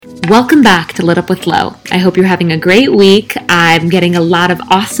Welcome back to Lit Up with Lo. I hope you're having a great week. I'm getting a lot of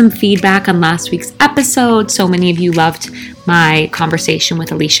awesome feedback on last week's episode. So many of you loved my conversation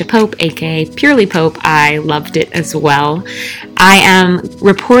with Alicia Pope, aka Purely Pope. I loved it as well. I am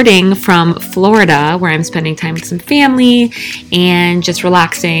reporting from Florida, where I'm spending time with some family and just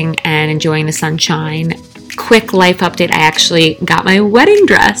relaxing and enjoying the sunshine. Quick life update, I actually got my wedding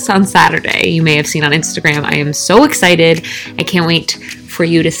dress on Saturday. You may have seen on Instagram. I am so excited. I can't wait for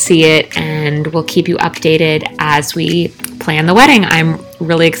you to see it, and we'll keep you updated as we plan the wedding. I'm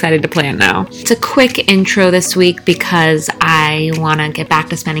really excited to plan now. It's a quick intro this week because I want to get back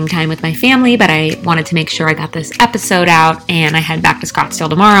to spending time with my family, but I wanted to make sure I got this episode out, and I head back to Scottsdale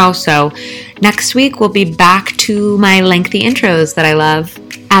tomorrow. So next week we'll be back to my lengthy intros that I love.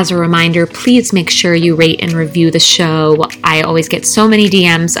 As a reminder, please make sure you rate and review the show. I always get so many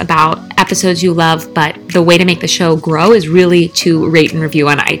DMs about episodes you love, but the way to make the show grow is really to rate and review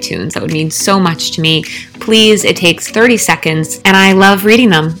on iTunes. That would mean so much to me. Please, it takes 30 seconds, and I love reading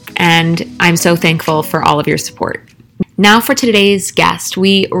them, and I'm so thankful for all of your support. Now for today's guest,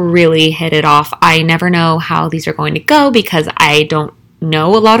 we really hit it off. I never know how these are going to go because I don't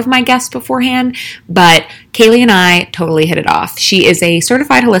know a lot of my guests beforehand, but Kailey and I totally hit it off. She is a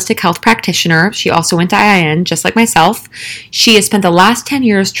certified holistic health practitioner. She also went to IIN, just like myself. She has spent the last 10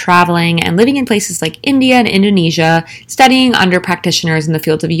 years traveling and living in places like India and Indonesia, studying under practitioners in the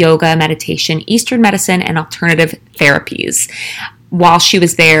fields of yoga, meditation, Eastern medicine, and alternative therapies. While she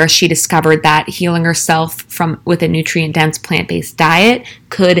was there, she discovered that healing herself with a nutrient-dense plant-based diet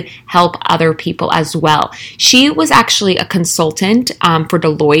could help other people as well. She was actually a consultant for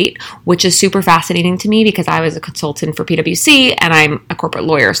Deloitte, which is super fascinating to me because I was a consultant for PwC and I'm a corporate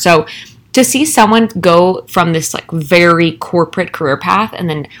lawyer. So to see someone go from this like very corporate career path and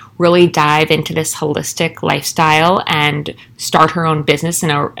then really dive into this holistic lifestyle and start her own business in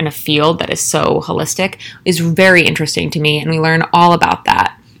a field that is so holistic is very interesting to me, and we learn all about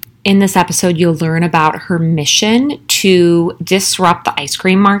that. In this episode, you'll learn about her mission to disrupt the ice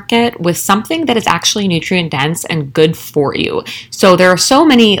cream market with something that is actually nutrient-dense and good for you. So there are so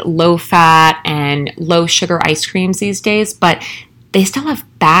many low-fat and low-sugar ice creams these days, but they still have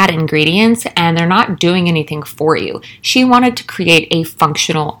bad ingredients and they're not doing anything for you. She wanted to create a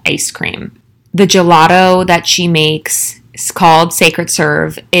functional ice cream. The gelato that she makes, it's called Sacred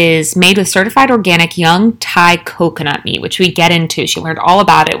Serve, is made with certified organic young Thai coconut meat, which we get into. She learned all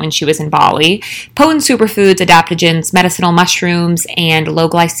about it when she was in Bali. Potent superfoods, adaptogens, medicinal mushrooms, and low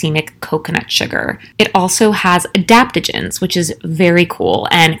glycemic coconut sugar. It also has adaptogens, which is very cool,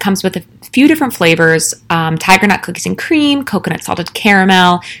 and it comes with a few different flavors: tiger nut cookies and cream, coconut salted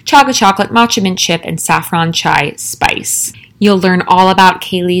caramel, chaga chocolate, matcha mint chip, and saffron chai spice. You'll learn all about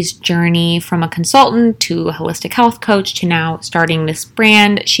Kailey's journey from a consultant to a holistic health coach to now starting this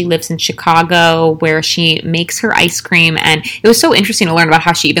brand. She lives in Chicago where she makes her ice cream, and it was so interesting to learn about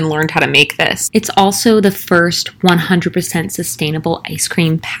how she even learned how to make this. It's also the first 100% sustainable ice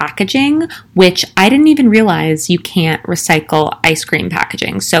cream packaging, which I didn't even realize you can't recycle ice cream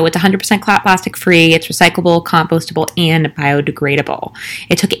packaging. So it's 100% plastic free, it's recyclable, compostable, and biodegradable.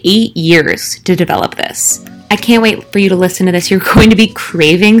 It took 8 years to develop this. I can't wait for you to listen to this. You're going to be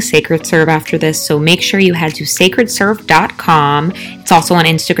craving Sacred Serve after this, so make sure you head to sacredserve.com. It's also on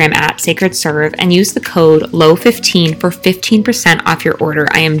Instagram at Sacred Serve, and use the code LO15 for 15% off your order.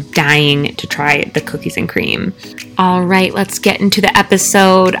 I am dying to try the cookies and cream. All right, let's get into the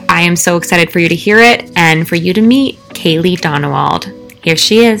episode. I am so excited for you to hear it and for you to meet Kailey Donewald. Here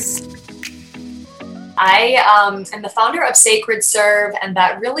she is. I am the founder of Sacred Serve, and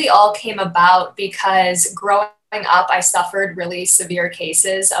that really all came about because growing up, I suffered really severe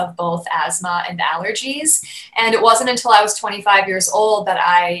cases of both asthma and allergies. And it wasn't until I was 25 years old that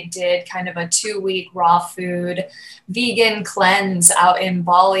I did kind of a 2-week raw food vegan cleanse out in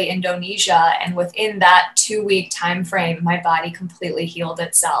Bali, Indonesia. And within that 2-week time frame, my body completely healed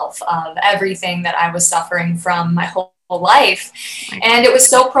itself of everything that I was suffering from my whole life. And it was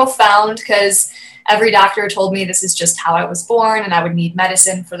so profound because every doctor told me this is just how I was born and I would need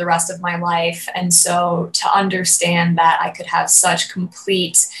medicine for the rest of my life. And so to understand that I could have such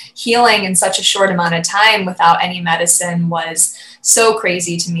complete healing in such a short amount of time without any medicine was so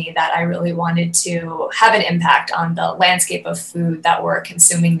crazy to me that I really wanted to have an impact on the landscape of food that we're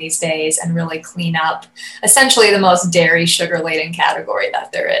consuming these days and really clean up essentially the most dairy, sugar-laden category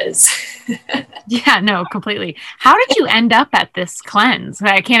that there is. Yeah, no, completely. How did you end up at this cleanse?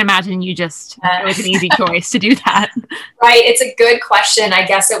 I can't imagine you just, it was an easy choice to do that. Right. It's a good question. I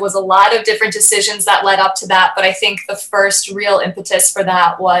guess it was a lot of different decisions that led up to that. But I think the first real impetus for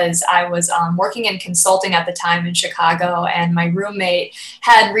that was I was working in consulting at the time in Chicago, and my roommate roommate,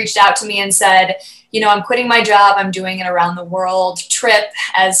 had reached out to me and said, I'm quitting my job. I'm doing an around the world trip,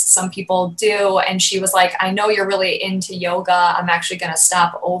 as some people do. And she was like, I know you're really into yoga. I'm actually going to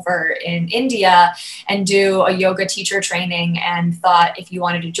stop over in India and do a yoga teacher training, and thought if you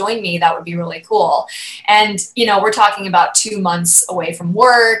wanted to join me, that would be really cool. And, we're talking about 2 months away from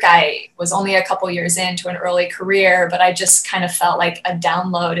work. I was only a couple years into an early career, but I just kind of felt like a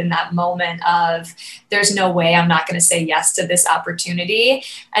download in that moment of, there's no way I'm not going to say yes to this opportunity.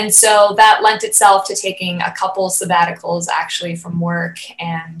 And so that lent itself to taking a couple sabbaticals actually from work,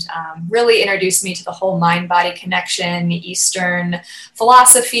 and really introduced me to the whole mind-body connection, Eastern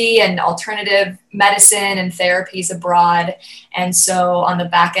philosophy, and alternative medicine and therapies abroad. And so on the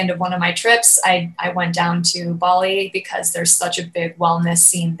back end of one of my trips, I went down to Bali because there's such a big wellness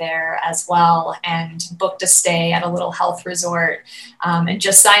scene there as well, and booked a stay at a little health resort, and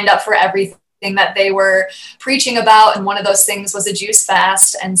just signed up for everything that they were preaching about. And one of those things was a juice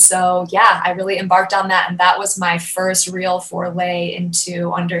fast. And so, yeah, I really embarked on that. And that was my first real foray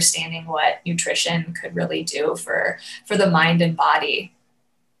into understanding what nutrition could really do for the mind and body.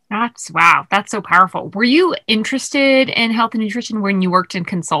 Wow. That's so powerful. Were you interested in health and nutrition when you worked in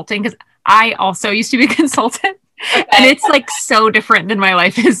consulting? Because I also used to be a consultant. Okay. And it's like so different than my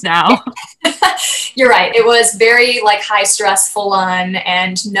life is now. You're right. It was very like high stress, full on.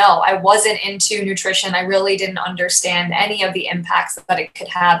 And no, I wasn't into nutrition. I really didn't understand any of the impacts that it could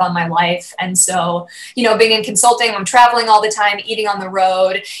have on my life. And so, being in consulting, I'm traveling all the time, eating on the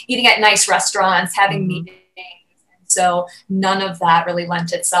road, eating at nice restaurants, having meetings. So none of that really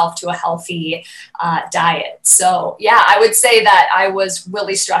lent itself to a healthy diet. So yeah, I would say that I was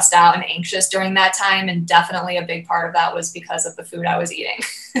really stressed out and anxious during that time. And definitely a big part of that was because of the food I was eating.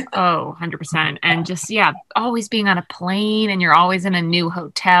 Oh, 100%. And just, always being on a plane, and you're always in a new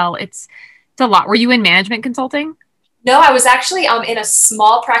hotel. It's a lot. Were you in management consulting? No, I was actually in a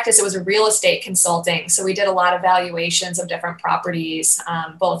small practice. It was a real estate consulting. So we did a lot of valuations of different properties,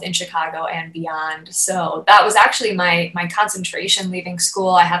 both in Chicago and beyond. So that was actually my concentration leaving school.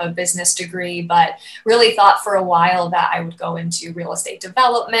 I have a business degree, but really thought for a while that I would go into real estate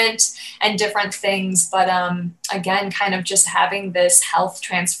development and different things. But again, kind of just having this health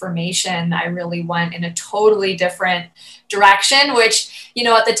transformation, I really went in a totally different direction, which,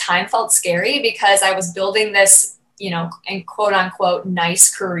 at the time felt scary because I was building this and quote unquote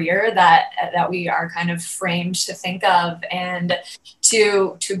nice career that we are kind of framed to think of, and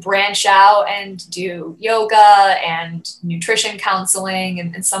to branch out and do yoga and nutrition counseling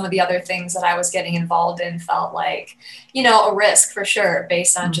and some of the other things that I was getting involved in felt like, a risk for sure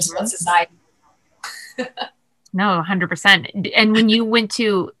based on just what society. No, 100%. And when you went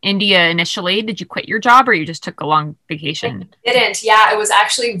to India initially, did you quit your job or you just took a long vacation? I didn't. Yeah, I was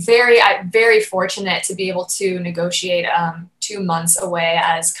actually very fortunate to be able to negotiate 2 months away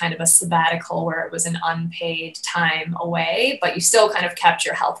as kind of a sabbatical, where it was an unpaid time away, but you still kind of kept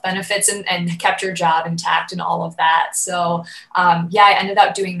your health benefits and kept your job intact and all of that. So I ended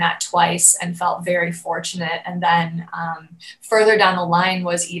up doing that twice and felt very fortunate. And then further down the line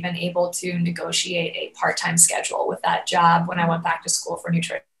was even able to negotiate a part-time schedule with that job when I went back to school for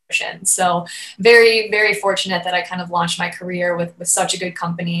nutrition. So very fortunate that I kind of launched my career with such a good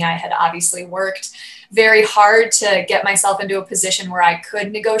company. I had obviously worked very hard to get myself into a position where I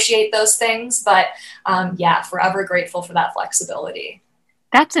could negotiate those things, but forever grateful for that flexibility.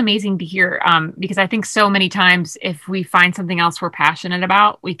 That's amazing to hear, because I think so many times if we find something else we're passionate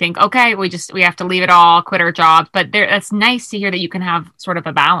about, we think, okay, we have to leave it all, quit our jobs. But that's nice to hear that you can have sort of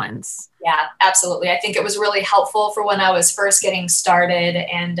a balance. Yeah, absolutely. I think it was really helpful for when I was first getting started.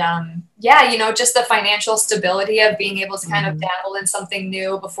 And just the financial stability of being able to kind of dabble in something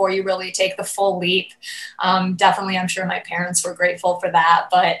new before you really take the full leap. Definitely, I'm sure my parents were grateful for that.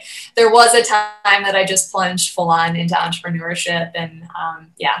 But there was a time that I just plunged full on into entrepreneurship. And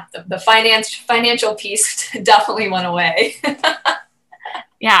the financial piece definitely went away.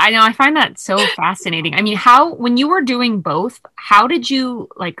 Yeah, I know. I find that so fascinating. I mean, when you were doing both, how did you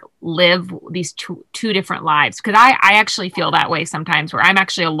live these two different lives? Because I actually feel that way sometimes, where I'm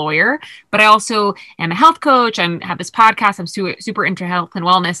actually a lawyer, but I also am a health coach. I have this podcast. I'm super into health and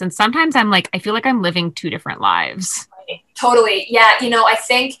wellness. And sometimes I feel like I'm living two different lives. Right. Totally. Yeah. I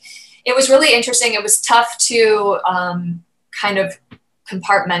think it was really interesting. It was tough to kind of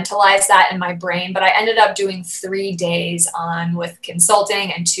compartmentalize that in my brain, but I ended up doing 3 days on with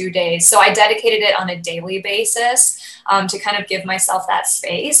consulting and 2 days. So I dedicated it on a daily basis. to kind of give myself that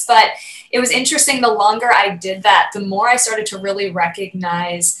space. But it was interesting. The longer I did that, the more I started to really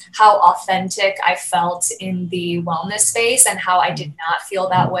recognize how authentic I felt in the wellness space and how I did not feel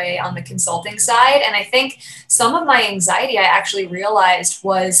that way on the consulting side. And I think some of my anxiety, I actually realized,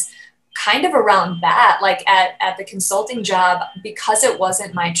 was kind of around that, like at the consulting job, because it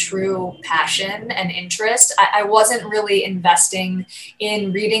wasn't my true passion and interest. I wasn't really investing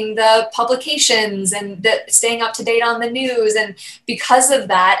in reading the publications and staying up to date on the news. And because of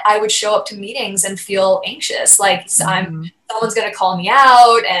that, I would show up to meetings and feel anxious. Like someone's going to call me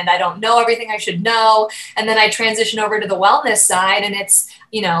out and I don't know everything I should know. And then I transition over to the wellness side and it's,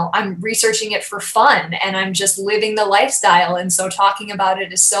 I'm researching it for fun and I'm just living the lifestyle. And so talking about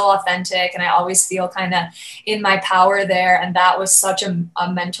it is so authentic and I always feel kind of in my power there. And that was such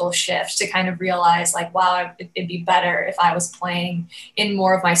a mental shift to kind of realize like, wow, it'd be better if I was playing in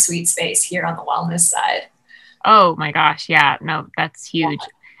more of my sweet space here on the wellness side. Oh my gosh. Yeah, no, that's huge. Yeah.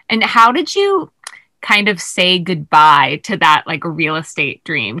 And how did you kind of say goodbye to that like real estate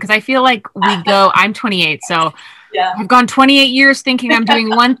dream? Because I feel like I'm 28, so yeah. I've gone 28 years thinking I'm doing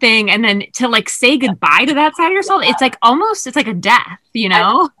one thing, and then to like say goodbye to that side of yourself, it's like it's like a death,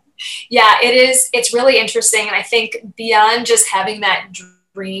 Yeah, it is. It's really interesting. And I think beyond just having that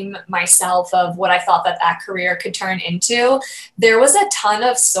dream myself of what I thought that career could turn into, there was a ton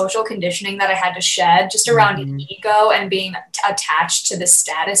of social conditioning that I had to shed just around ego and being attached to the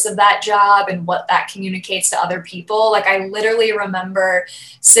status of that job and what that communicates to other people. Like I literally remember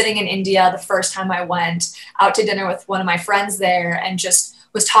sitting in India the first time I went out to dinner with one of my friends there and just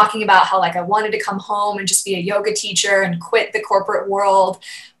was talking about how like I wanted to come home and just be a yoga teacher and quit the corporate world.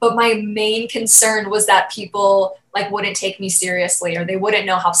 But my main concern was that people like wouldn't take me seriously or they wouldn't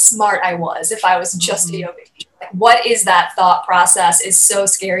know how smart I was if I was just a yoga teacher. Like, what is that thought process is so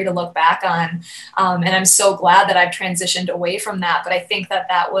scary to look back on. And I'm so glad that I've transitioned away from that. But I think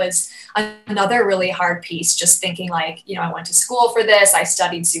that was another really hard piece, just thinking like, I went to school for this, I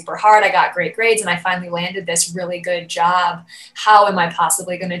studied super hard, I got great grades, and I finally landed this really good job. How am I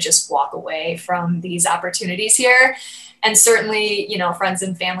possibly going to just walk away from these opportunities here? And certainly, friends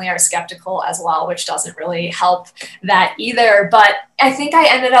and family are skeptical as well, which doesn't really help that either. But I think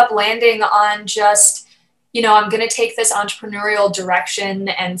I ended up landing on just, I'm going to take this entrepreneurial direction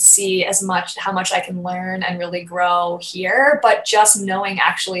and see how much I can learn and really grow here. But just knowing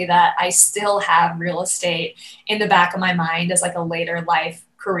actually that I still have real estate in the back of my mind as like a later life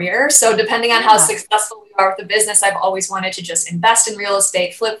career. So depending on how successful we are with the business, I've always wanted to just invest in real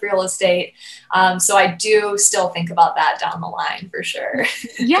estate, flip real estate. So I do still think about that down the line for sure.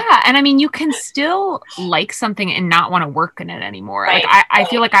 Yeah. And I mean, you can still like something and not want to work in it anymore. Right. Like I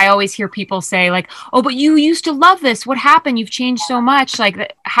feel like I always hear people say like, oh, but you used to love this. What happened? You've changed so much.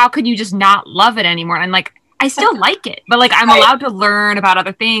 Like, how could you just not love it anymore? And I'm like, I still like it, but like I'm allowed to learn about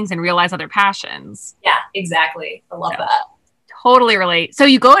other things and realize other passions. Yeah, exactly. I love that. Totally relate. So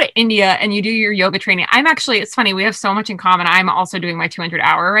you go to India and you do your yoga training. It's funny, we have so much in common. I'm also doing my 200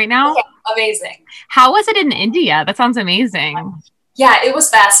 hour right now. Okay, amazing. How was it in India? That sounds amazing. Yeah, it was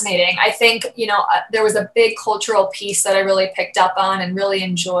fascinating. I think, there was a big cultural piece that I really picked up on and really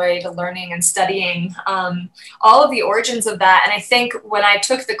enjoyed learning and studying all of the origins of that. And I think when I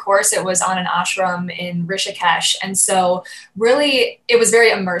took the course, it was on an ashram in Rishikesh. And so really, it was very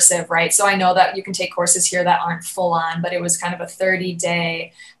immersive, right? So I know that you can take courses here that aren't full on, but it was kind of a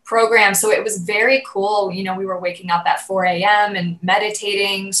 30-day program. So it was very cool. We were waking up at 4 a.m. and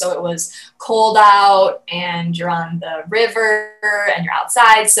meditating. So it was cold out and you're on the river and you're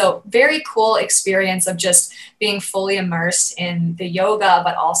outside. So very cool experience of just being fully immersed in the yoga,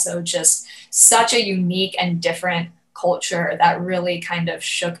 but also just such a unique and different culture that really kind of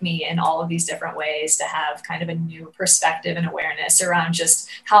shook me in all of these different ways to have kind of a new perspective and awareness around just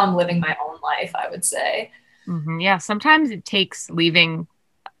how I'm living my own life, I would say. Mm-hmm. Yeah. Sometimes it takes leaving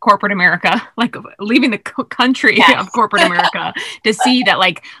corporate America, like leaving the country of corporate America to see that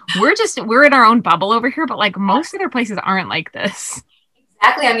like we're in our own bubble over here, but like most other places aren't like this.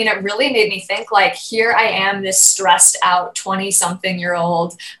 Exactly. I mean, it really made me think like, here I am, this stressed out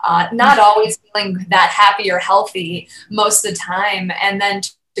 20-something-year-old, not always feeling that happy or healthy most of the time. And then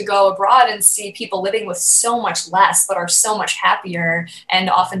to go abroad and see people living with so much less, but are so much happier and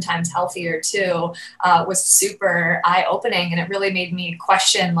oftentimes healthier too, was super eye-opening. And it really made me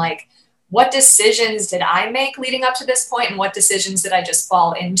question, like, what decisions did I make leading up to this point? And what decisions did I just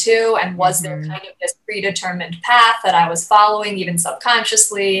fall into? And was there kind of this predetermined path that I was following, even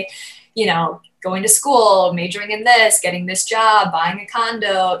subconsciously, going to school, majoring in this, getting this job, buying a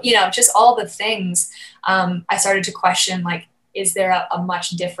condo, just all the things. I started to question, like, is there a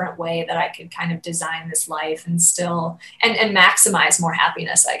much different way that I could kind of design this life and still and maximize more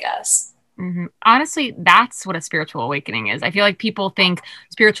happiness, I guess. Mm-hmm. Honestly, that's what a spiritual awakening is. I feel like people think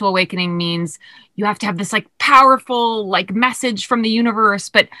spiritual awakening means you have to have this like powerful like message from the universe,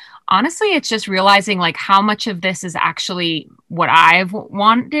 but honestly, it's just realizing like how much of this is actually what I've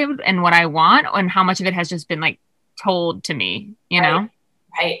wanted and what I want, and how much of it has just been like told to me, you Right. know?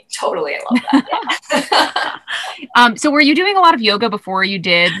 Right. Totally. I love that. Yeah. So were you doing a lot of yoga before you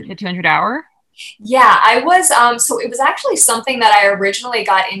did the 200 hour? Yeah, I was. So it was actually something that I originally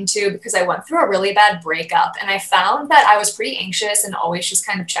got into because I went through a really bad breakup, and I found that I was pretty anxious and always just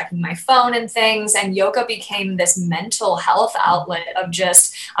kind of checking my phone and things. And yoga became this mental health outlet of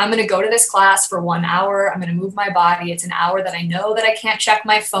just, I'm going to go to this class for 1 hour. I'm going to move my body. It's an hour that I know that I can't check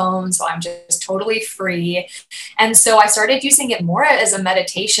my phone. So I'm just totally free. And so I started using it more as a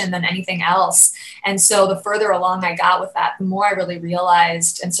meditation than anything else. And so the further along I got with that, the more I really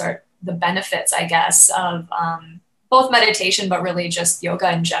realized and started the benefits, I guess, of both meditation, but really just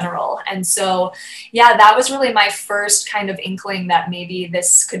yoga in general. And so, yeah, that was really my first kind of inkling that maybe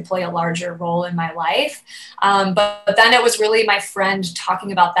this could play a larger role in my life. But then it was really my friend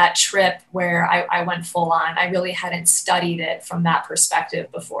talking about that trip where I went full on. I really hadn't studied it from that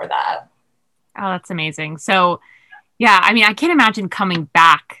perspective before that. Oh, that's amazing. So, yeah, I mean, I can't imagine coming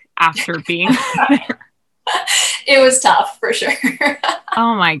back after being there. It was tough for sure.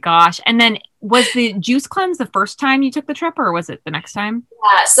 Oh my gosh. And then was the juice cleanse the first time you took the trip, or was it the next time?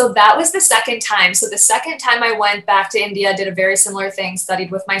 Yeah, so that was the second time. So the second time I went back to India, did a very similar thing,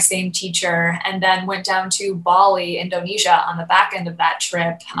 studied with my same teacher, and then went down to Bali, Indonesia on the back end of that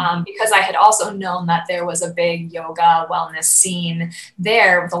trip because I had also known that there was a big yoga wellness scene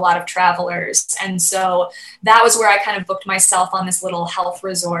there with a lot of travelers. And so that was where I kind of booked myself on this little health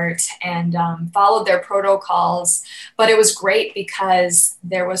resort and followed their protocols. But it was great because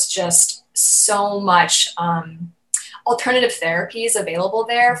there was just so much alternative therapies available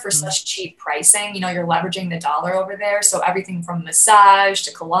there for such cheap pricing. You know, you're leveraging the dollar over there. So everything from massage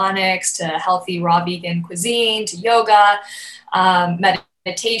to colonics to healthy raw vegan cuisine to yoga,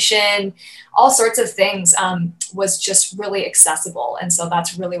 meditation, all sorts of things was just really accessible. And so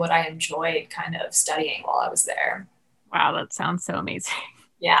that's really what I enjoyed kind of studying while I was there. Wow, that sounds so amazing.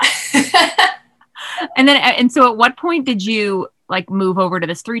 Yeah. And so at what point did you like move over to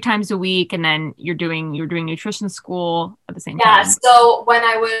this 3 times a week, and then you're doing nutrition school at the same time? Yeah, so when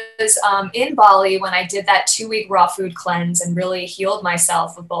I was in Bali, when I did that 2 week raw food cleanse and really healed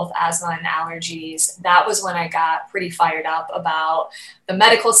myself of both asthma and allergies, that was when I got pretty fired up about the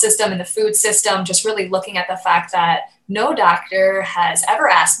medical system and the food system, just really looking at the fact that no doctor has ever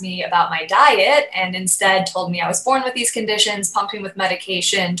asked me about my diet and instead told me I was born with these conditions, pumped me with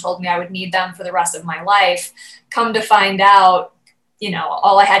medication, told me I would need them for the rest of my life. Come to find out, you know,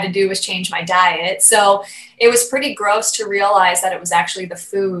 all I had to do was change my diet. So it was pretty gross to realize that it was actually the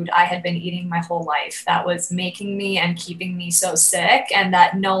food I had been eating my whole life that was making me and keeping me so sick, and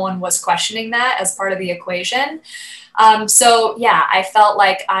that no one was questioning that as part of the equation. So yeah, I felt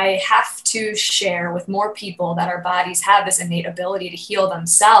like I have to share with more people that our bodies have this innate ability to heal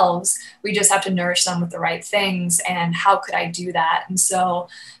themselves. We just have to nourish them with the right things. And how could I do that? And so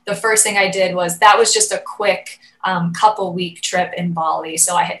the first thing I did was, that was just a quick couple week trip in Bali.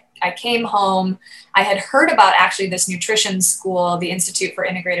 So I came home. I had heard about actually this nutrition school, the Institute for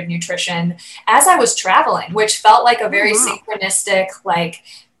Integrative Nutrition, as I was traveling, which felt like a very synchronistic, like,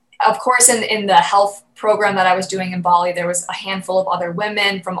 of course, in the health program that I was doing in Bali, there was a handful of other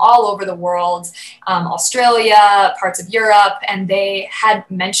women from all over the world, Australia, parts of Europe, and they had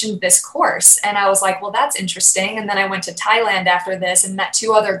mentioned this course. And I was like, well, that's interesting. And then I went to Thailand after this and met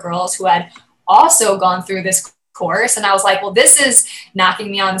 2 other girls who had also gone through this course. And I was like, well, this is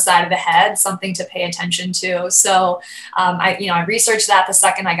knocking me on the side of the head, something to pay attention to. So I researched that the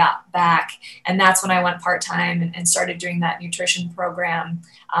second I got back. And that's when I went part-time and started doing that nutrition program.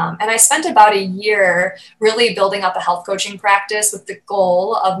 And I spent about a year really building up a health coaching practice with the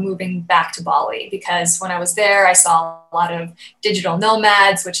goal of moving back to Bali, because when I was there, I saw a lot of digital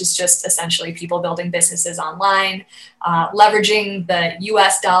nomads, which is just essentially people building businesses online, leveraging the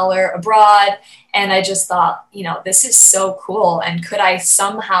US dollar abroad. And I just thought, you know, this is so cool. And could I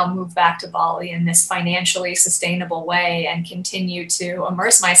somehow move back to Bali in this financially sustainable way and continue to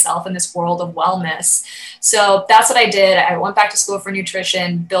immerse myself in this world of wellness? So that's what I did. I went back to school for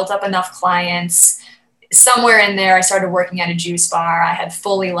nutrition, built up enough clients, somewhere in there, I started working at a juice bar. I had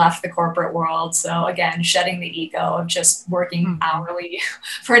fully left the corporate world. So again, shedding the ego of just working hourly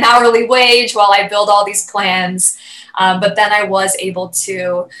for an hourly wage while I build all these plans. But then I was able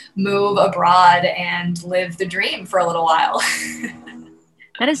to move abroad and live the dream for a little while.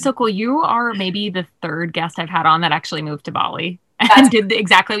 That is so cool. You are maybe the third guest I've had on that actually moved to Bali and did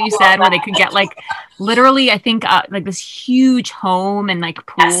exactly what you said, where they could get like literally, I think like this huge home and like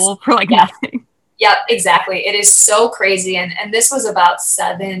pool for like nothing. Yep, exactly. It is so crazy. And this was about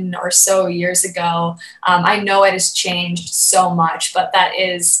 7 or so years ago. I know it has changed so much, but that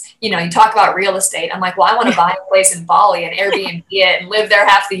is, you talk about real estate. I'm like, well, I want to buy a place in Bali and Airbnb it and live there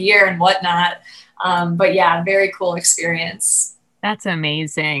half the year and whatnot. But yeah, very cool experience. That's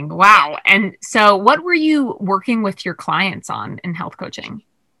amazing. Wow. And so what were you working with your clients on in health coaching?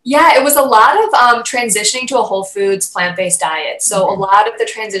 Yeah, it was a lot of transitioning to a whole foods, plant-based diet. So a lot of the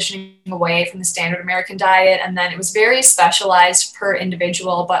transitioning away from the standard American diet. And then it was very specialized per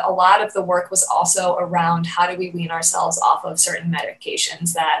individual, but a lot of the work was also around how do we wean ourselves off of certain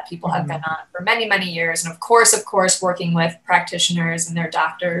medications that people have been on for many, many years. And of course, working with practitioners and their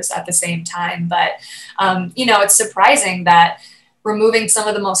doctors at the same time. But, it's surprising that removing some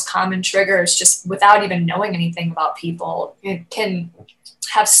of the most common triggers just without even knowing anything about people, it can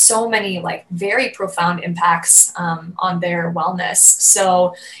have so many like very profound impacts on their wellness.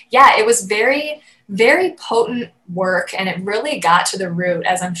 So yeah, it was very, very potent work, and it really got to the root,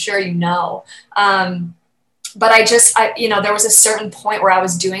 as I'm sure you know. But I there was a certain point where I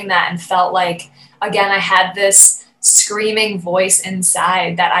was doing that and felt like, again, I had this screaming voice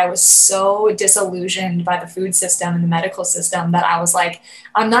inside that I was so disillusioned by the food system and the medical system that I was like,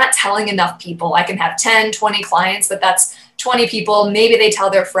 I'm not telling enough people. I can have 10, 20 clients, but that's 20 people. Maybe they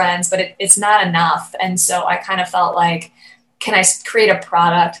tell their friends, but it's not enough. And so I kind of felt like, can I create a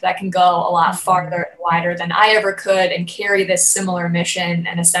product that can go a lot farther and wider than I ever could and carry this similar mission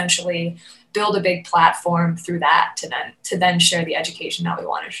and essentially build a big platform through that to then share the education that we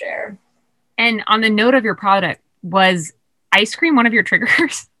want to share. And on the note of your product, was ice cream one of your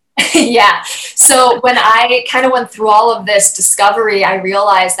triggers? Yeah. So when I kind of went through all of this discovery, I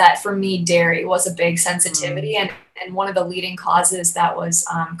realized that for me, dairy was a big sensitivity and one of the leading causes that was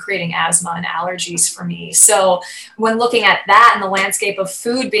creating asthma and allergies for me. So when looking at that and the landscape of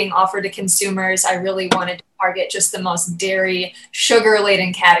food being offered to consumers, I really wanted to target just the most dairy,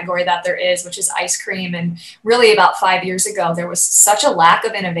 sugar-laden category that there is, which is ice cream. And really about 5 years ago, there was such a lack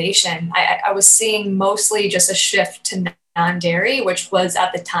of innovation. I was seeing mostly just a shift to non-dairy, which was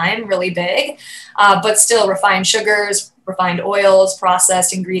at the time really big, but still refined sugars, refined oils,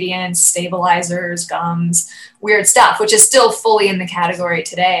 processed ingredients, stabilizers, gums, weird stuff, which is still fully in the category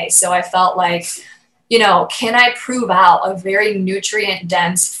today. So I felt like, can I prove out a very nutrient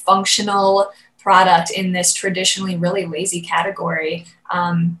dense, functional product in this traditionally really lazy category?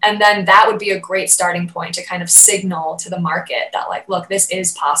 And then that would be a great starting point to kind of signal to the market that like, look, this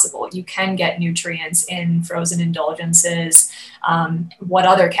is possible. You can get nutrients in frozen indulgences. What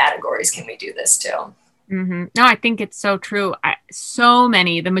other categories can we do this to? Mm-hmm. No, I think it's so true.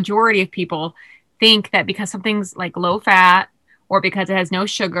 The majority of people think that because something's like low fat or because it has no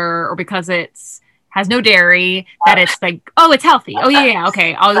sugar or because has no dairy, that it's like, oh, it's healthy. Oh yeah.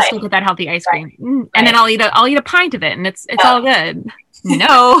 Okay. I'll just look at that healthy ice cream. And then I'll eat a pint of it and it's all good.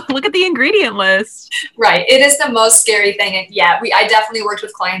 No, look at the ingredient list. Right. It is the most scary thing. And yeah, I definitely worked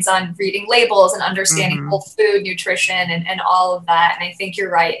with clients on reading labels and understanding whole food, nutrition, and all of that. And I think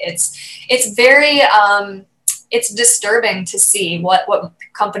you're right. It's very, it's disturbing to see what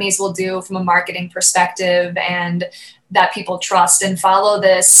companies will do from a marketing perspective and that people trust and follow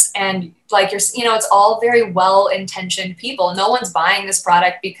this. And like it's all very well-intentioned people. No one's buying this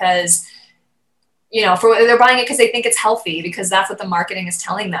product because they're buying it because they think it's healthy, because that's what the marketing is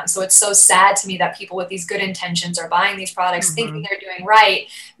telling them. So it's so sad to me that people with these good intentions are buying these products thinking they're doing right.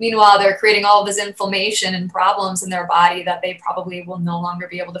 Meanwhile, they're creating all of this inflammation and problems in their body that they probably will no longer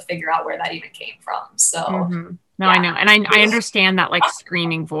be able to figure out where that even came from. So No, yeah. I know. And I understand that like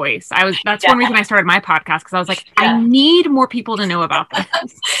screaming voice. That's one reason I started my podcast, because I was like, I need more people to know about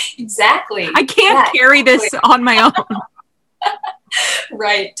this. Exactly. I can't carry this on my own.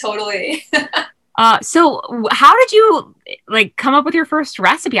 Right. Totally. So how did you like come up with your first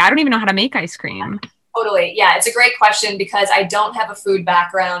recipe? I don't even know how to make ice cream. Totally. Yeah, it's a great question because I don't have a food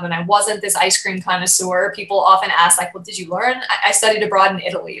background and I wasn't this ice cream connoisseur. People often ask like, well, did you learn? I studied abroad in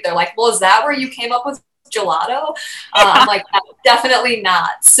Italy. They're like, well, is that where you came up with gelato? I'm like, no, definitely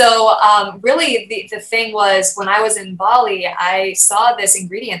not. So really the thing was, when I was in Bali, I saw this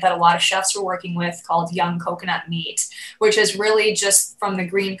ingredient that a lot of chefs were working with called young coconut meat, which is really just from the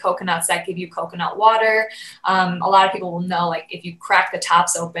green coconuts that give you coconut water. A lot of people will know, like, if you crack the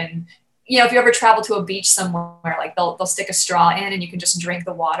tops open, if you ever travel to a beach somewhere, like they'll stick a straw in and you can just drink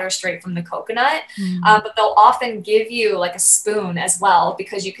the water straight from the coconut. But they'll often give you like a spoon as well,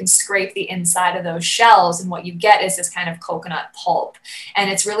 because you can scrape the inside of those shells. And what you get is this kind of coconut pulp. And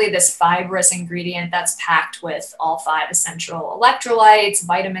it's really this fibrous ingredient that's packed with all 5 essential electrolytes,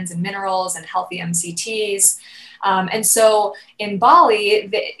 vitamins and minerals, and healthy MCTs. And so in Bali,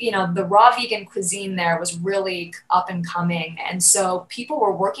 the raw vegan cuisine there was really up and coming. And so people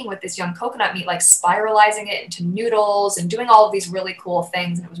were working with this young coconut meat, like spiralizing it into noodles and doing all of these really cool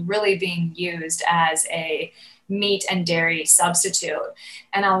things. And it was really being used as a meat and dairy substitute.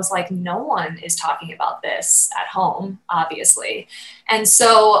 And I was like, no one is talking about this at home, obviously. And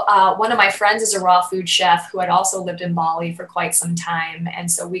so one of my friends is a raw food chef who had also lived in Bali for quite some time. And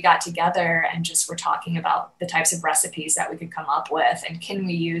so we got together and just were talking about the types of recipes that we could come up with, and can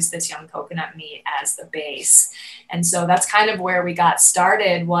we use this young coconut meat as the base. And so that's kind of where we got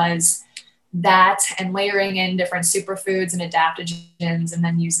started, was that, and layering in different superfoods and adaptogens, and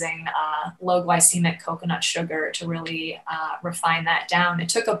then using low glycemic coconut sugar to really refine that down. It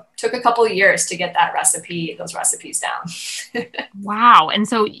took a couple of years to get those recipes down. Wow. And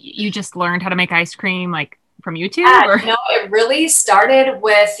so you just learned how to make ice cream like from YouTube? No, it really started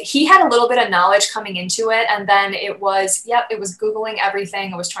with, he had a little bit of knowledge coming into it. And then it was Googling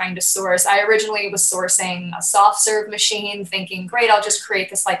everything. I was trying to source. I originally was sourcing a soft serve machine, thinking, great, I'll just create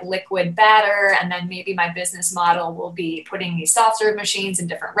this like liquid batter. And then maybe my business model will be putting these soft serve machines in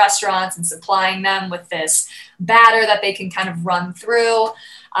different restaurants and supplying them with this batter that they can kind of run through.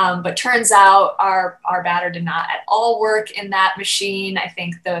 But turns out our batter did not at all work in that machine. I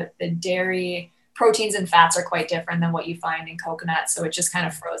think the dairy proteins and fats are quite different than what you find in coconut. So it just kind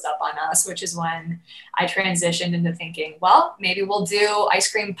of froze up on us, which is when I transitioned into thinking, well, maybe we'll do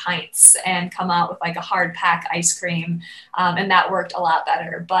ice cream pints and come out with like a hard pack ice cream. And that worked a lot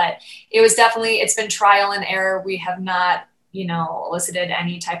better. But it's been trial and error. We have not, elicited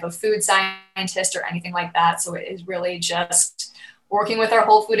any type of food scientist or anything like that. So it is really just working with our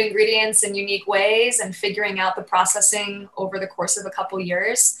whole food ingredients in unique ways and figuring out the processing over the course of a couple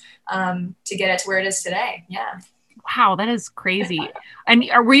years to get it to where it is today. Yeah. Wow, that is crazy. And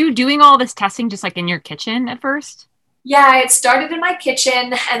were you doing all this testing just like in your kitchen at first? Yeah, it started in my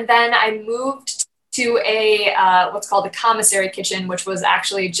kitchen, and then I moved to a what's called a commissary kitchen, which was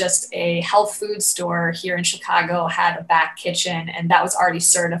actually just a health food store here in Chicago, had a back kitchen, and that was already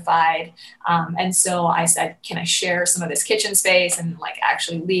certified. And so I said, can I share some of this kitchen space and like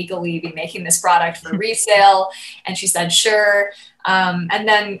actually legally be making this product for resale? And she said, sure. And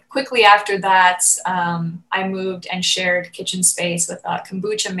then quickly after that, I moved and shared kitchen space with a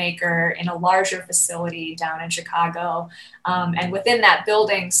kombucha maker in a larger facility down in Chicago. And within that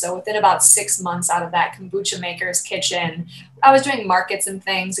building, so within about 6 months out of that kombucha maker's kitchen, I was doing markets and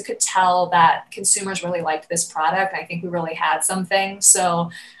things. I could tell that consumers really liked this product. I think we really had something. So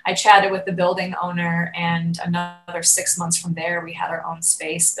I chatted with the building owner, and another 6 months from there, we had our own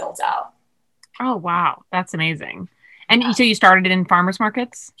space built out. Oh, wow. That's amazing. And so you started in farmers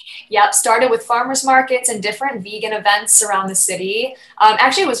markets? Yep, started with farmers markets and different vegan events around the city.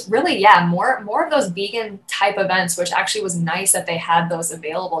 Actually, it was really, more of those vegan type events, which actually was nice that they had those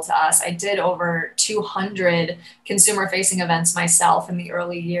available to us. I did over 200 consumer-facing events myself in the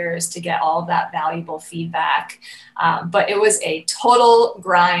early years to get all of that valuable feedback. But it was a total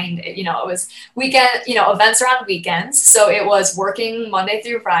grind. It was weekend, events around weekends. So it was working Monday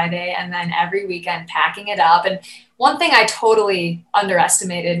through Friday, and then every weekend packing it up. And one thing I totally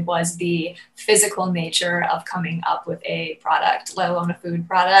underestimated was the physical nature of coming up with a product, let alone a food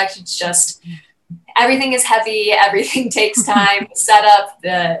product. It's just, everything is heavy. Everything takes time to set up,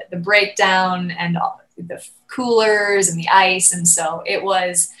 the breakdown, and the coolers and the ice. And so it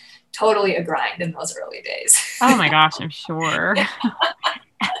was totally a grind in those early days. Oh my gosh, I'm sure.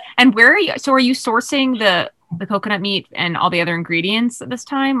 And where are you? So are you sourcing the coconut meat and all the other ingredients at this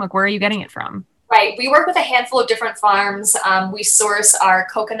time? Like, where are you getting it from? Right. We work with a handful of different farms. We source our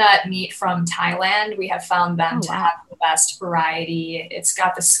coconut meat from Thailand. We have found them to have the best variety. It's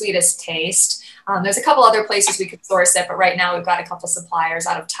got the sweetest taste. There's a couple other places we could source it, but right now we've got a couple suppliers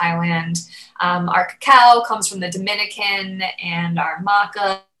out of Thailand. Our cacao comes from the Dominican, and our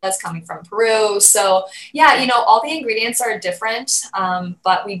maca is coming from Peru. So yeah, all the ingredients are different,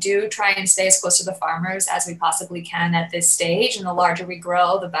 but we do try and stay as close to the farmers as we possibly can at this stage. And the larger we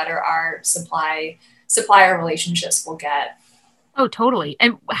grow, the better our supply supplier relationships will get. Oh, totally.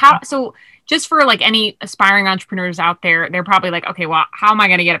 And so just for like any aspiring entrepreneurs out there, they're probably like, okay, well, how am I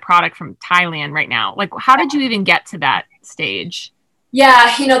going to get a product from Thailand right now? Like, how did you even get to that stage?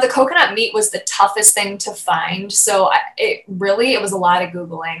 Yeah, the coconut meat was the toughest thing to find. So it was a lot of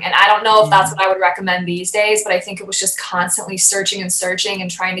Googling. And I don't know if that's what I would recommend these days, but I think it was just constantly searching and searching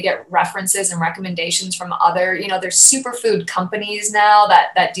and trying to get references and recommendations from other, there's superfood companies now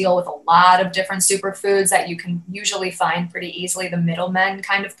that deal with a lot of different superfoods that you can usually find pretty easily, the middlemen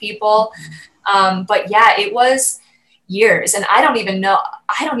kind of people. But yeah, it was years. And I don't even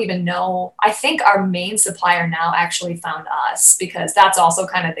know. I think our main supplier now actually found us, because that's also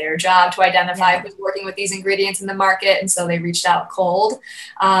kind of their job to identify who's working with these ingredients in the market. And so they reached out cold.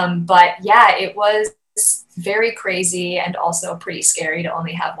 But yeah, it was very crazy and also pretty scary to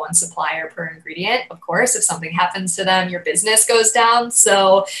only have one supplier per ingredient. Of course, if something happens to them, your business goes down.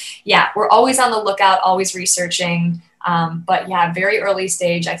 So yeah, we're always on the lookout, always researching. But yeah, very early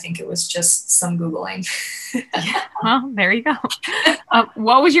stage, I think it was just some Googling. Yeah, well, there you go.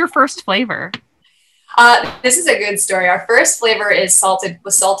 What was your first flavor? This is a good story. Our first flavor is salted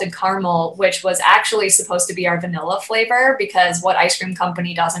caramel, which was actually supposed to be our vanilla flavor, because what ice cream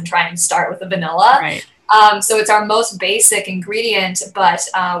company doesn't try and start with a vanilla? Right. So it's our most basic ingredient, but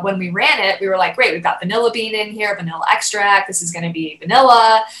when we ran it, we were like, great, we've got vanilla bean in here, vanilla extract, this is going to be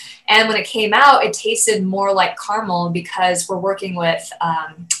vanilla. And when it came out, it tasted more like caramel, because we're working with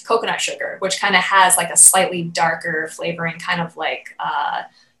coconut sugar, which kind of has like a slightly darker flavoring, kind of like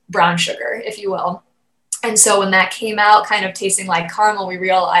brown sugar, if you will. And so when that came out kind of tasting like caramel, we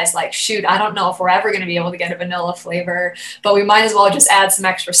realized like, shoot, I don't know if we're ever going to be able to get a vanilla flavor, but we might as well just add some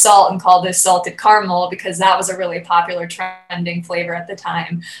extra salt and call this salted caramel, because that was a really popular trending flavor at the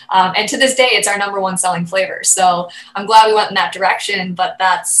time. And to this day, it's our number one selling flavor. So I'm glad we went in that direction, but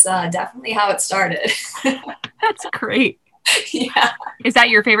that's definitely how it started. That's great. Yeah. Is that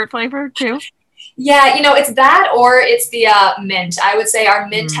your favorite flavor too? Yeah, it's that, or it's the mint. I would say our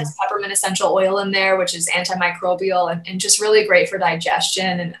mint has peppermint essential oil in there, which is antimicrobial and just really great for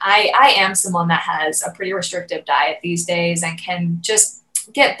digestion. And I am someone that has a pretty restrictive diet these days and can just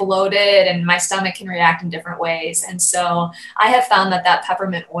get bloated, and my stomach can react in different ways. And so I have found that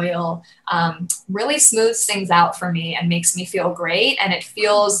peppermint oil really smooths things out for me and makes me feel great, and it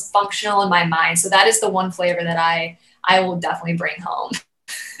feels functional in my mind. So that is the one flavor that I will definitely bring home.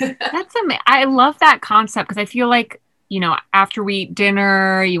 That's amazing. I love that concept, because I feel like, after we eat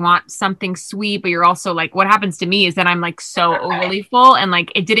dinner, you want something sweet, but you're also like, what happens to me is that I'm like so overly full and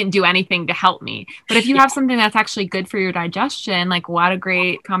like it didn't do anything to help me. But if you have something that's actually good for your digestion, like what a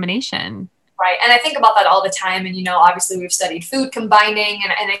great combination. Right. And I think about that all the time. And, obviously we've studied food combining,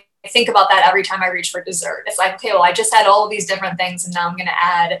 and I think about that every time I reach for dessert. It's like, okay, well, I just had all of these different things, and now I'm going to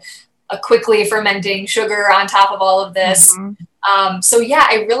add a quickly fermenting sugar on top of all of this. So yeah,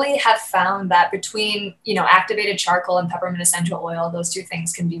 I really have found that between, activated charcoal and peppermint essential oil, those two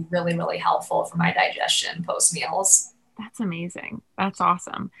things can be really, really helpful for my digestion post meals. That's amazing. That's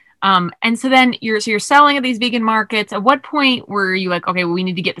awesome. And so then you're selling at these vegan markets. At what point were you like, okay, well, we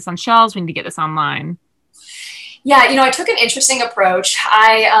need to get this on shelves. We need to get this online? Yeah, I took an interesting approach.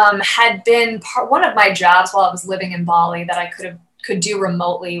 I had been one of my jobs while I was living in Bali that I could do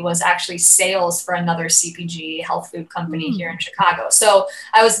remotely was actually sales for another CPG health food company here in Chicago. So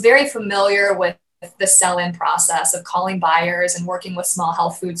I was very familiar with the sell-in process of calling buyers and working with small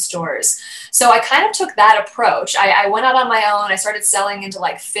health food stores. So I kind of took that approach. I went out on my own. I started selling into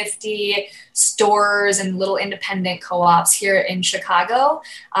like 50 stores and little independent co-ops here in Chicago.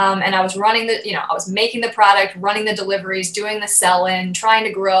 And I was running I was making the product, running the deliveries, doing the sell-in, trying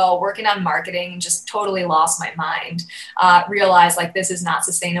to grow, working on marketing, and just totally lost my mind. Realized like this is not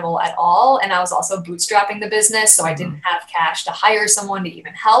sustainable at all. And I was also bootstrapping the business. So I didn't have cash to hire someone to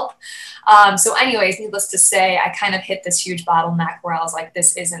even help. So anyways, needless to say, I kind of hit this huge bottleneck where I was like,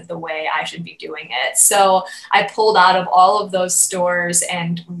 this isn't the way I should be doing it. So I pulled out of all of those stores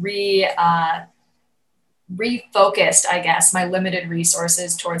and refocused, I guess, my limited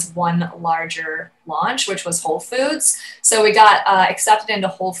resources towards one larger launch, which was Whole Foods. So we got accepted into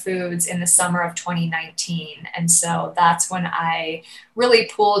Whole Foods in the summer of 2019. And so that's when I really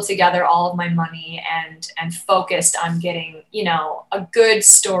pulled together all of my money and focused on getting, a good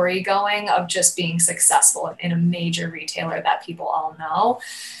story going of just being successful in a major retailer that people all know.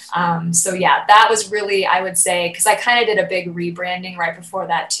 So yeah, that was really, I would say, because I kind of did a big rebranding right before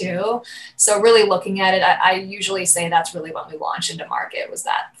that too. So really looking at it, I usually say that's really when we launched into market, was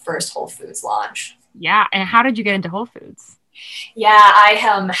that first Whole Foods launch. Yeah. And how did you get into Whole Foods? Yeah, I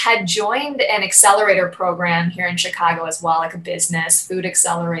had joined an accelerator program here in Chicago as well, like a business food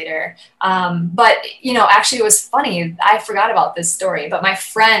accelerator. But, actually it was funny. I forgot about this story, but my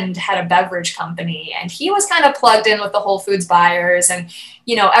friend had a beverage company and he was kind of plugged in with the Whole Foods buyers, and,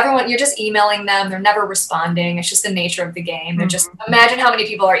 everyone, you're just emailing them. They're never responding. It's just the nature of the game. They're just, imagine how many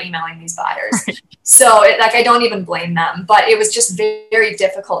people are emailing these buyers. So I don't even blame them, but it was just very, very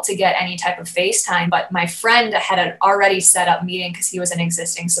difficult to get any type of FaceTime. But my friend had an already set up meeting because he was an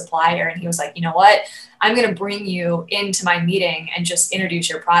existing supplier. And he was like, you know what? I'm going to bring you into my meeting and just introduce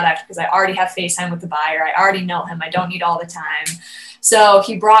your product because I already have FaceTime with the buyer. I already know him. I don't need all the time. So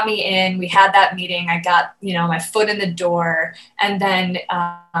he brought me in, we had that meeting, I got, my foot in the door. And then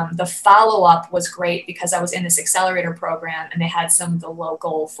the follow-up was great because I was in this accelerator program and they had some of the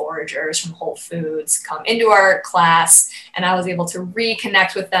local foragers from Whole Foods come into our class, and I was able to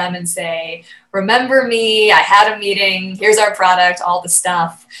reconnect with them and say, remember me, I had a meeting, here's our product, all the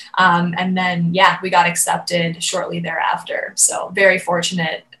stuff. And then, we got accepted shortly thereafter. So very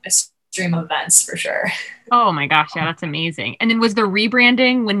fortunate stream of events for sure. Oh my gosh, yeah, that's amazing. And then was the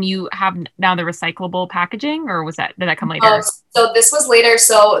rebranding when you have now the recyclable packaging, or did that come later? So this was later.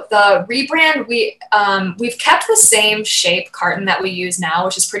 So the rebrand, we've kept the same shape carton that we use now,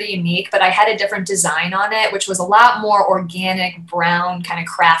 which is pretty unique, but I had a different design on it, which was a lot more organic, brown, kind of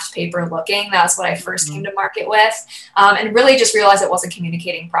craft paper looking. That's what I first came to market with, and really just realized it wasn't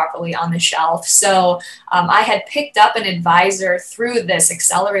communicating properly on the shelf. So I had picked up an advisor through this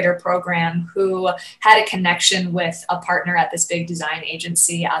accelerator program who had a connection with a partner at this big design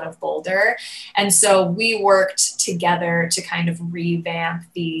agency out of Boulder. And so we worked together to kind of revamp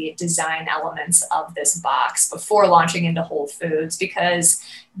the design elements of this box before launching into Whole Foods, because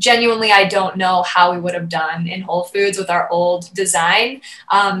genuinely, I don't know how we would have done in Whole Foods with our old design.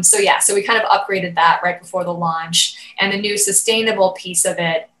 So we kind of upgraded that right before the launch, and the new sustainable piece of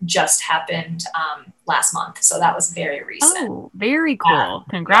it just happened last month. So that was very recent. Oh, very cool.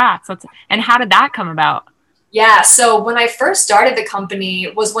 Congrats. And how did that come about? Yeah, so when I first started the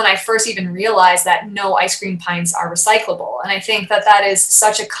company was when I first even realized that no ice cream pints are recyclable. And I think that is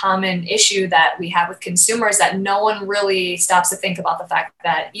such a common issue that we have with consumers, that no one really stops to think about the fact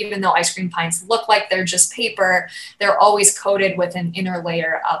that even though ice cream pints look like they're just paper, they're always coated with an inner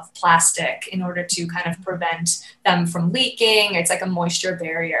layer of plastic in order to kind of prevent them from leaking. It's like a moisture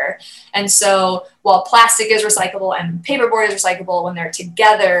barrier. And so while plastic is recyclable and paperboard is recyclable, when they're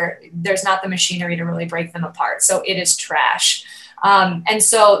together, there's not the machinery to really break them apart. So it is trash. And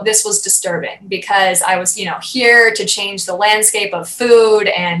so this was disturbing because I was, here to change the landscape of food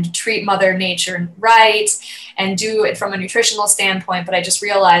and treat Mother Nature right and do it from a nutritional standpoint. But I just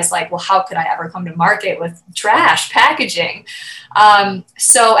realized how could I ever come to market with trash packaging?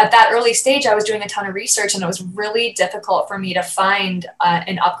 So at that early stage, I was doing a ton of research, and it was really difficult for me to find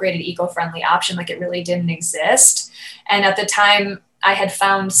an upgraded eco-friendly option. It really didn't exist. And at the time, I had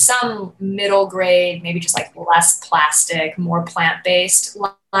found some middle grade, maybe just less plastic, more plant-based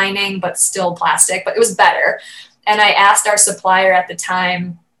lining, but still plastic, but it was better. And I asked our supplier at the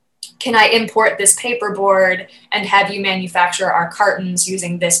time, can I import this paperboard and have you manufacture our cartons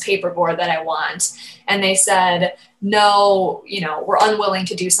using this paperboard that I want? And they said, no, we're unwilling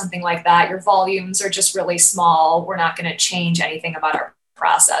to do something like that. Your volumes are just really small. We're not going to change anything about our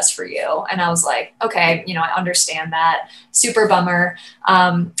process for you. And I was like, okay, I understand that. Super bummer.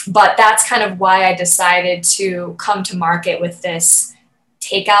 But that's kind of why I decided to come to market with this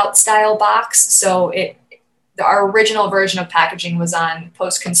takeout style box. So our original version of packaging was on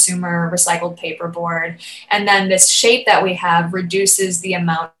post-consumer recycled paperboard. And then this shape that we have reduces the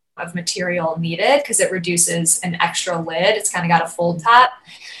amount of material needed because it reduces an extra lid. It's kind of got a fold top.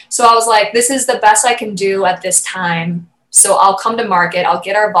 So I was like, this is the best I can do at this time. So I'll come to market, I'll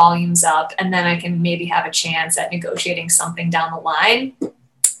get our volumes up, and then I can maybe have a chance at negotiating something down the line.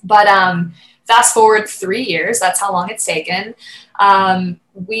 But fast forward 3 years, that's how long it's taken.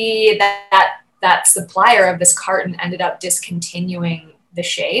 That supplier of this carton ended up discontinuing the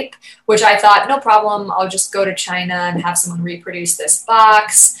shape, which I thought, no problem, I'll just go to China and have someone reproduce this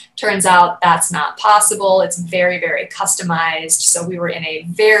box. Turns out that's not possible. It's very, very customized. So we were in a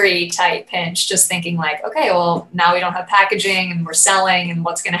very tight pinch, just thinking okay, well, now we don't have packaging and we're selling, and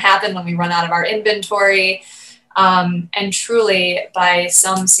what's going to happen when we run out of our inventory? And truly, by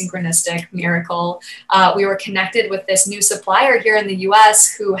some synchronistic miracle, we were connected with this new supplier here in the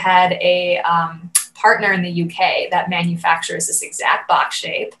US who had a partner in the UK that manufactures this exact box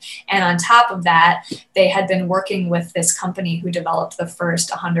shape. And on top of that, they had been working with this company who developed the first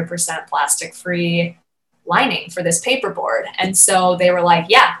 100% plastic-free lining for this paperboard. And so they were like,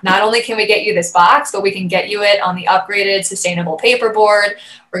 yeah, not only can we get you this box, but we can get you it on the upgraded sustainable paperboard.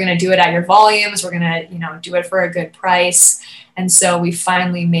 We're going to do it at your volumes. We're going to, do it for a good price. And so we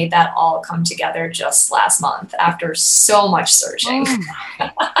finally made that all come together just last month after so much searching.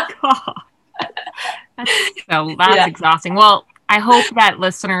 Oh my God. That's exhausting. Well, I hope that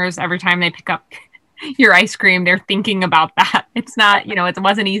listeners, every time they pick up your ice cream, they're thinking about that. It's not, it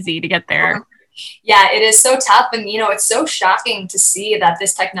wasn't easy to get there. Yeah, it is so tough. And, it's so shocking to see that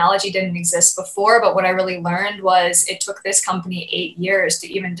this technology didn't exist before. But what I really learned was it took this company 8 years to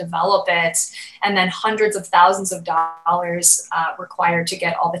even develop it. And then hundreds of thousands of dollars required to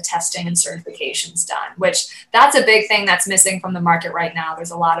get all the testing and certifications done, which that's a big thing that's missing from the market right now.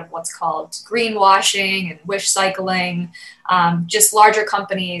 There's a lot of what's called greenwashing and wish cycling, just larger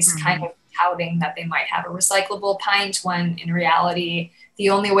companies kind of touting that they might have a recyclable pint when in reality, the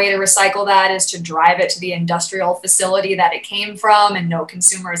only way to recycle that is to drive it to the industrial facility that it came from, and no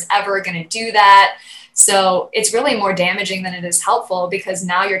consumer is ever going to do that. So it's really more damaging than it is helpful, because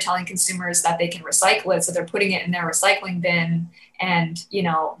now you're telling consumers that they can recycle it. So they're putting it in their recycling bin and,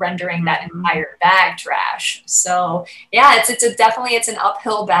 rendering that entire bag trash. So yeah, it's an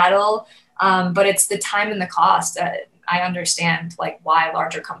uphill battle, but it's the time and the cost that I understand, like, why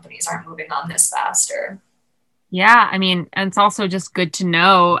larger companies aren't moving on this faster. Yeah, and it's also just good to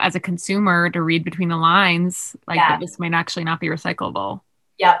know as a consumer to read between the lines, that this might actually not be recyclable.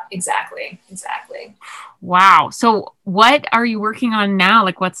 Yep, exactly. Wow. So what are you working on now?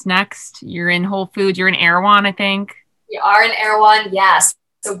 Like, what's next? You're in Whole Foods, you're in Erewhon, I think. We are in Erewhon, yes.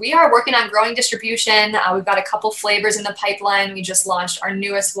 So we are working on growing distribution. We've got a couple flavors in the pipeline. We just launched our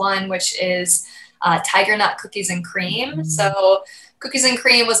newest one, which is tiger nut cookies and cream. So cookies and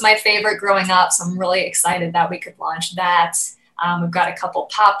cream was my favorite growing up, so I'm really excited that we could launch that. We've got a couple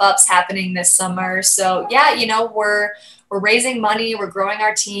pop-ups happening this summer. So yeah, we're raising money, we're growing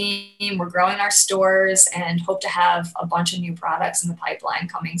our team, we're growing our stores, and hope to have a bunch of new products in the pipeline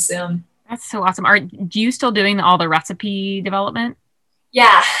coming soon. That's so awesome. Do you still doing all the recipe development?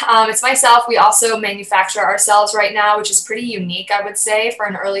 Yeah, it's myself. We also manufacture ourselves right now, which is pretty unique, I would say, for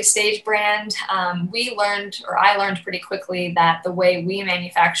an early stage brand. I learned pretty quickly that the way we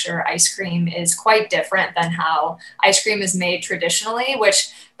manufacture ice cream is quite different than how ice cream is made traditionally,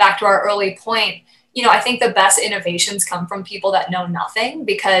 which, back to our early point, I think the best innovations come from people that know nothing,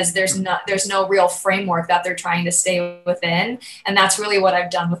 because there's no real framework that they're trying to stay within. And that's really what I've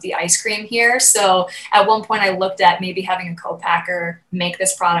done with the ice cream here. So at one point I looked at maybe having a co-packer make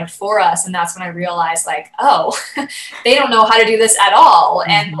this product for us. And that's when I realized, like, oh, they don't know how to do this at all.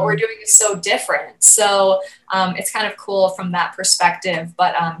 And what we're doing is so different. So it's kind of cool from that perspective.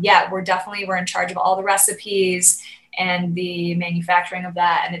 But yeah, we're in charge of all the recipes and the manufacturing of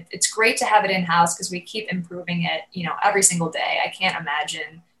that. And it's great to have it in-house, because we keep improving it, every single day. I can't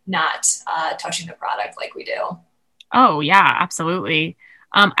imagine not touching the product like we do. Oh yeah, absolutely.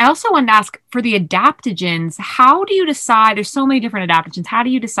 I also wanted to ask, for the adaptogens, how do you decide? There's so many different adaptogens. How do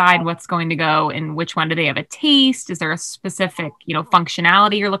you decide what's going to go and which one? Do they have a taste? Is there a specific,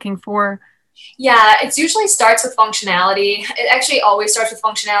 functionality you're looking for? Yeah, it usually starts with functionality. It actually always starts with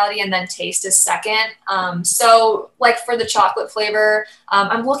functionality, and then taste is second. So like for the chocolate flavor,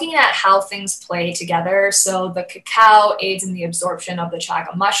 I'm looking at how things play together. So the cacao aids in the absorption of the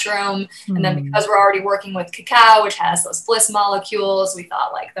chaga mushroom. And then because we're already working with cacao, which has those bliss molecules, we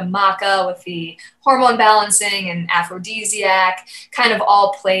thought like the maca with the hormone balancing and aphrodisiac kind of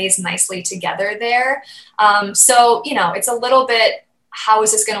all plays nicely together there. So, it's a little bit, how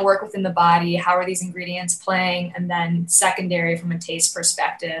is this going to work within the body? How are these ingredients playing? And then secondary from a taste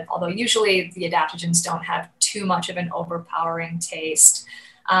perspective, although usually the adaptogens don't have too much of an overpowering taste.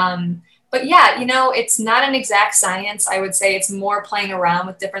 But yeah, it's not an exact science. I would say it's more playing around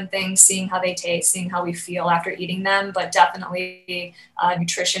with different things, seeing how they taste, seeing how we feel after eating them. But definitely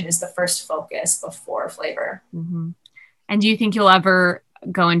nutrition is the first focus before flavor. Mm-hmm. And do you think you'll ever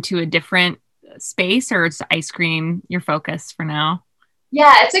go into a different space, or it's ice cream your focus for now?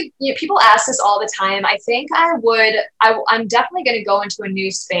 Yeah, people ask this all the time. I think I'm definitely going to go into a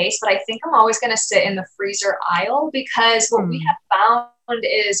new space, but I think I'm always going to sit in the freezer aisle, because what we have found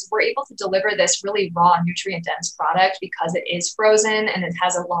is we're able to deliver this really raw, nutrient dense product because it is frozen and it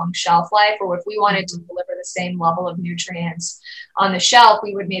has a long shelf life. Or if we wanted to deliver the same level of nutrients on the shelf,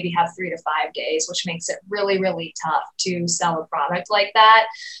 we would maybe have 3 to 5 days, which makes it really, really tough to sell a product like that.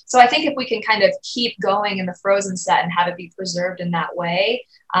 So I think if we can kind of keep going in the frozen set and have it be preserved in that way,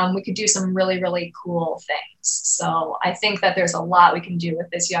 we could do some really, really cool things. So I think that there's a lot we can do with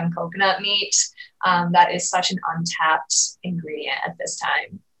this young coconut meat. That is such an untapped ingredient at this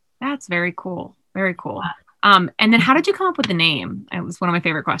time. That's very cool. Very cool. And then how did you come up with the name? It was one of my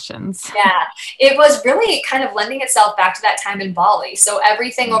favorite questions. Yeah, it was really kind of lending itself back to that time in Bali. So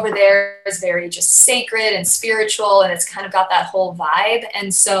everything over there is very just sacred and spiritual, and it's kind of got that whole vibe.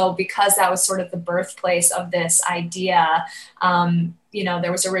 And so because that was sort of the birthplace of this idea,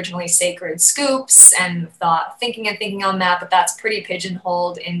 there was originally Sacred Scoops and thinking on that, but that's pretty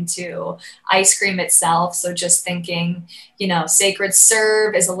pigeonholed into ice cream itself. So just thinking, Sacred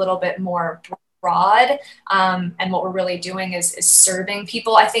Serve is a little bit more broad, and what we're really doing is serving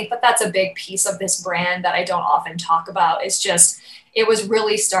people, I think. But that's a big piece of this brand that I don't often talk about. Is just, it was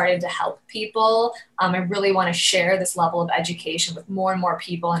really started to help people. I really want to share this level of education with more and more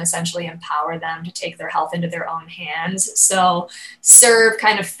people and essentially empower them to take their health into their own hands. So serve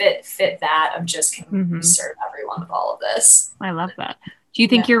kind of fit that of just can we serve everyone with all of this. I love that. Do you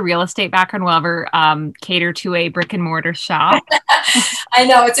think your real estate background will ever cater to a brick and mortar shop? I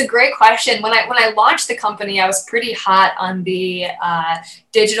know, it's a great question. When I launched the company, I was pretty hot on the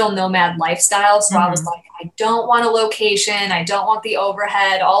digital nomad lifestyle. So I was like, I don't want a location. I don't want the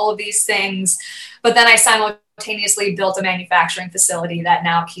overhead, all of these things. But then I simultaneously built a manufacturing facility that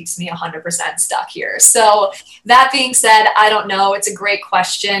now keeps me 100% stuck here. So that being said, I don't know. It's a great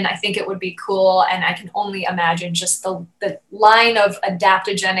question. I think it would be cool. And I can only imagine just the line of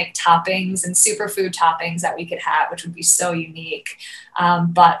adaptogenic toppings and superfood toppings that we could have, which would be so unique.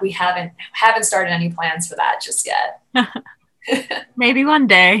 But we haven't started any plans for that just yet. Maybe one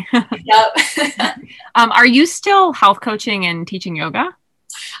day. Yep. Are you still health coaching and teaching yoga?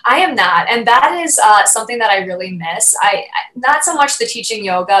 I am not. And that is something that I really miss. I not so much the teaching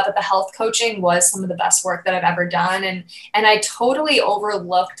yoga, but the health coaching was some of the best work that I've ever done. And I totally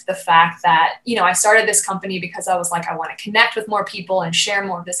overlooked the fact that, I started this company because I was like, I want to connect with more people and share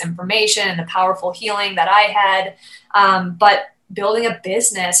more of this information and the powerful healing that I had. But building a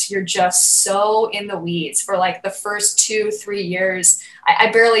business, you're just so in the weeds for like the first 2-3 years. I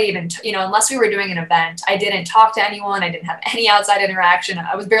barely even, unless we were doing an event, I didn't talk to anyone. I didn't have any outside interaction.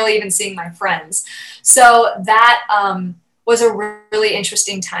 I was barely even seeing my friends. So that was a really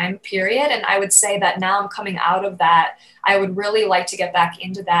interesting time period. And I would say that now I'm coming out of that. I would really like to get back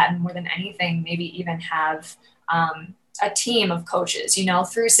into that. And more than anything, maybe even have a team of coaches,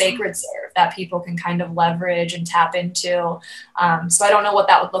 through Sacred Serve that people can kind of leverage and tap into. So I don't know what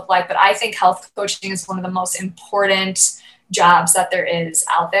that would look like, but I think health coaching is one of the most important jobs that there is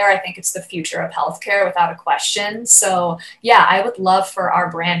out there. I think it's the future of healthcare without a question. So yeah, I would love for our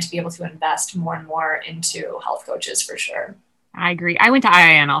brand to be able to invest more and more into health coaches for sure. I agree. I went to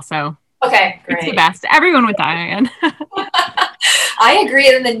IIN also. Okay, great. It's the best. Everyone went to IIN. I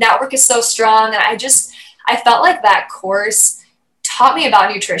agree. And the network is so strong. And I felt like that course taught me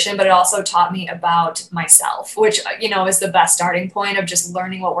about nutrition, but it also taught me about myself, which, is the best starting point of just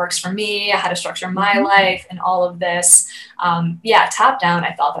learning what works for me, how to structure my life and all of this. Top down,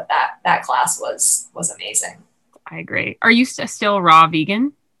 I felt that class was amazing. I agree. Are you still raw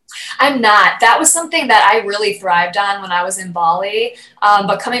vegan? I'm not. That was something that I really thrived on when I was in Bali.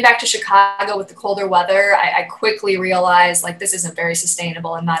 But coming back to Chicago with the colder weather, I quickly realized like this isn't very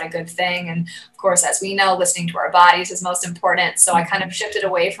sustainable and not a good thing. And of course, as we know, listening to our bodies is most important. So I kind of shifted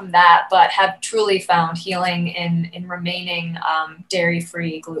away from that, but have truly found healing in remaining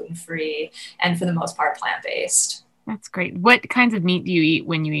dairy-free, gluten-free, and for the most part, plant-based. That's great. What kinds of meat do you eat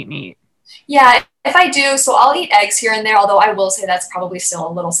when you eat meat? Yeah, if I do, so I'll eat eggs here and there, although I will say that's probably still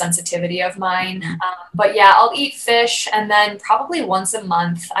a little sensitivity of mine. But yeah, I'll eat fish, and then probably once a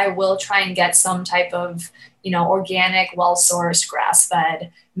month, I will try and get some type of, organic, well-sourced,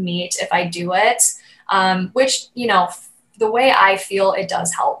 grass-fed meat if I do it, which, the way I feel it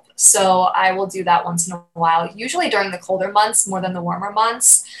does help. So I will do that once in a while, usually during the colder months more than the warmer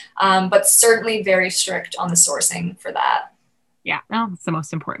months, but certainly very strict on the sourcing for that. Yeah, no, that's the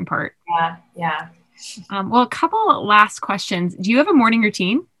most important part. Yeah. Well, a couple last questions. Do you have a morning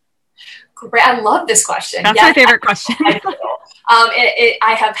routine? Great. I love this question. That's my favorite question.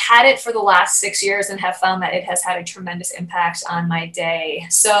 I have had it for the last 6 years and have found that it has had a tremendous impact on my day.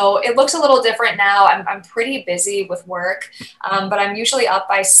 So it looks a little different now. I'm pretty busy with work, but I'm usually up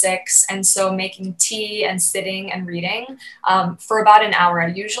by 6. And so making tea and sitting and reading for about an hour. I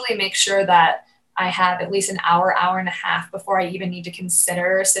usually make sure that I have at least an hour and a half before I even need to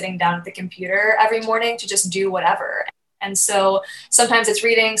consider sitting down at the computer every morning to just do whatever. And so sometimes it's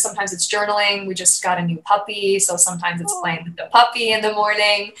reading, sometimes it's journaling. We just got a new puppy, so sometimes it's playing with the puppy in the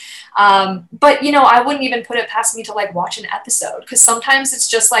morning. But, I wouldn't even put it past me to like watch an episode, because sometimes it's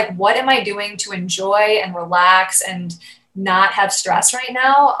just like, what am I doing to enjoy and relax and not have stress right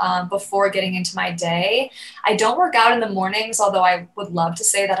now before getting into my day. I don't work out in the mornings, although I would love to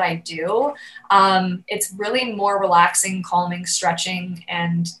say that I do. It's really more relaxing, calming, stretching,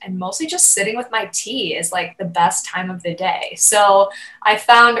 and mostly just sitting with my tea is like the best time of the day. So I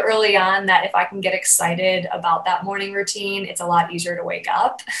found early on that if I can get excited about that morning routine, it's a lot easier to wake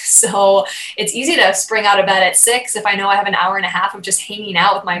up. So it's easy to spring out of bed at 6 if I know I have an hour and a half of just hanging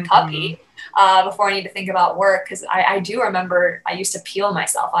out with my puppy before I need to think about work. Because I do remember I used to peel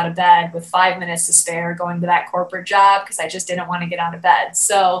myself out of bed with 5 minutes to spare going to that corporate job because I just didn't want to get out of bed.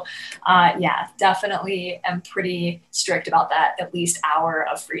 So yeah, definitely am pretty strict about that at least hour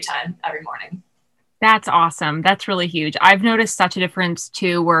of free time every morning. That's awesome. That's really huge. I've noticed such a difference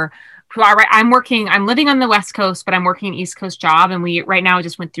too, where I'm living on the West Coast, but I'm working an East Coast job. And we right now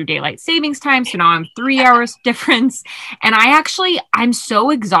just went through daylight savings time. So now I'm 3 hours difference. And I'm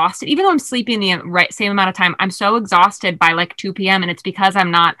so exhausted, even though I'm sleeping the same amount of time, I'm so exhausted by like 2 p.m. And it's because I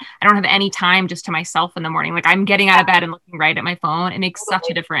don't have any time just to myself in the morning. Like I'm getting out of bed and looking right at my phone. It makes such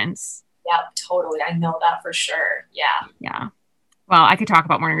a difference. Yeah, totally. I know that for sure. Yeah. Yeah. Well, I could talk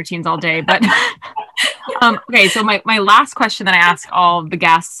about morning routines all day, but okay. So my last question that I ask all of the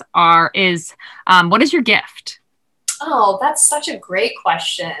guests is what is your gift? Oh, that's such a great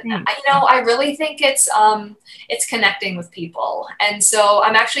question. I really think it's connecting with people. And so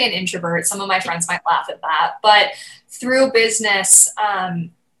I'm actually an introvert. Some of my friends might laugh at that, but through business,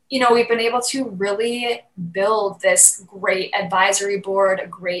 we've been able to really build this great advisory board, a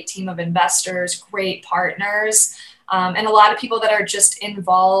great team of investors, great partners, and a lot of people that are just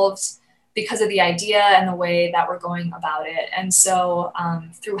involved because of the idea and the way that we're going about it. And so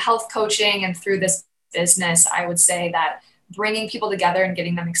through health coaching and through this business, I would say that bringing people together and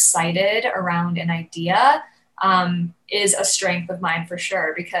getting them excited around an idea is a strength of mine for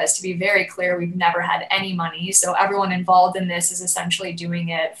sure, because to be very clear, we've never had any money. So everyone involved in this is essentially doing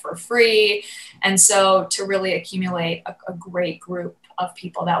it for free. And so to really accumulate a great group of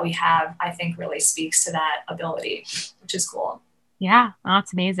people that we have, I think really speaks to that ability, which is cool. Yeah,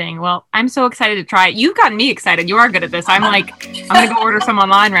 that's amazing. Well, I'm so excited to try it. You've gotten me excited. You are good at this. I'm going to go order some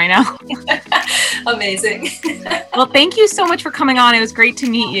online right now. Amazing. Well, thank you so much for coming on. It was great to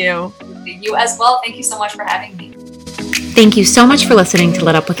meet you. You as well. Thank you so much for having me. Thank you so much for listening to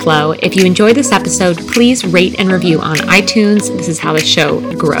Lit Up with Flo. If you enjoyed this episode, please rate and review on iTunes. This is how the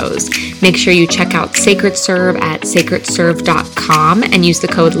show grows. Make sure you check out Sacred Serve at sacredserve.com and use the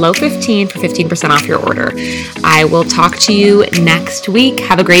code LOW15 for 15% off your order. I will talk to you next week.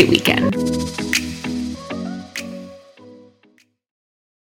 Have a great weekend.